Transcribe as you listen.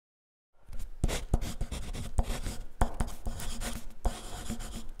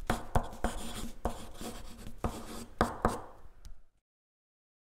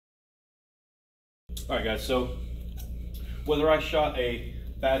All right, guys, so whether I shot a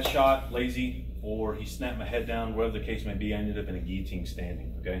bad shot, lazy, or he snapped my head down, whatever the case may be, I ended up in a guillotine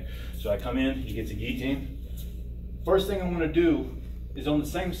standing, okay? So I come in, he gets a guillotine. First thing I'm gonna do is on the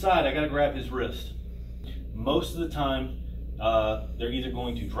same side, I gotta grab his wrist. Most of the time, they're either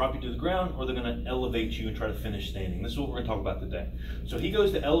going to drop you to the ground or they're gonna elevate you and try to finish standing. This is what we're gonna talk about today. So he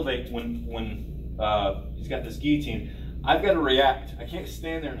goes to elevate when he's got this guillotine. I've got to react. I can't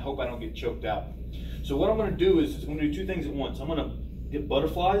stand there and hope I don't get choked out. So what I'm gonna do is I'm gonna do two things at once. I'm gonna get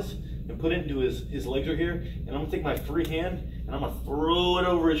butterflies and put it into his legs are here, and I'm gonna take my free hand and I'm gonna throw it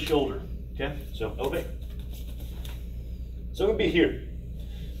over his shoulder. Okay, so elevate. So I'm gonna be here.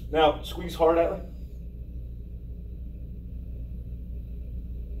 Now squeeze hard at me.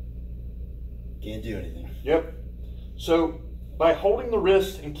 Can't do anything. Yep. So by holding the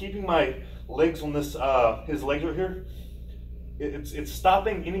wrist and keeping my legs on this, his legs are here, it's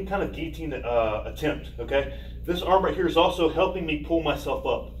stopping any kind of guillotine attempt. Okay. This arm right here is also helping me pull myself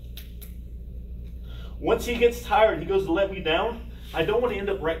up. Once he gets tired, he goes to let me down. I don't want to end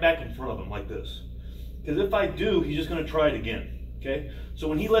up right back in front of him like this, because if I do, he's just going to try it again. Okay. So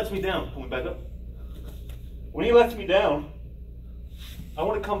when he lets me down, pull me back up. When he lets me down, I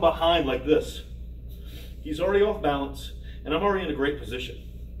want to come behind like this. He's already off balance, and I'm already in a great position.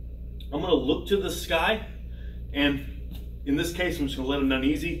 I'm going to look to the sky, and in this case, I'm just going to let him down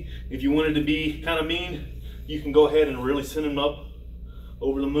easy. If you wanted to be kind of mean, you can go ahead and really send him up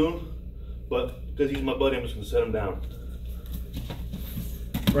over the moon, but because he's my buddy, I'm just going to set him down.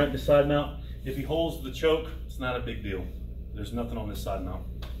 Right beside mount. If he holds the choke, it's not a big deal. There's nothing on this side mount.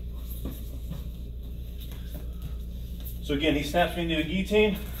 So again, he snaps me into a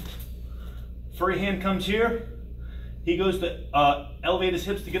guillotine. Free hand comes here. He goes to elevate his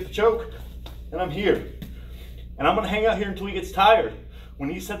hips to get the choke, and I'm here. And I'm gonna hang out here until he gets tired. When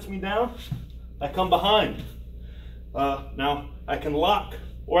he sets me down, I come behind. Now, I can lock,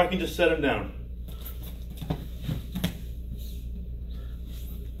 or I can just set him down.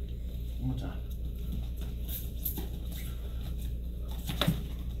 One more time.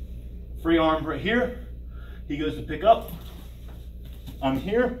 Free arm right here. He goes to pick up. I'm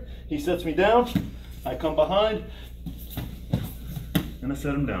here. He sets me down. I come behind and I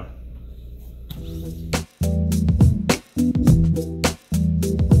set him down.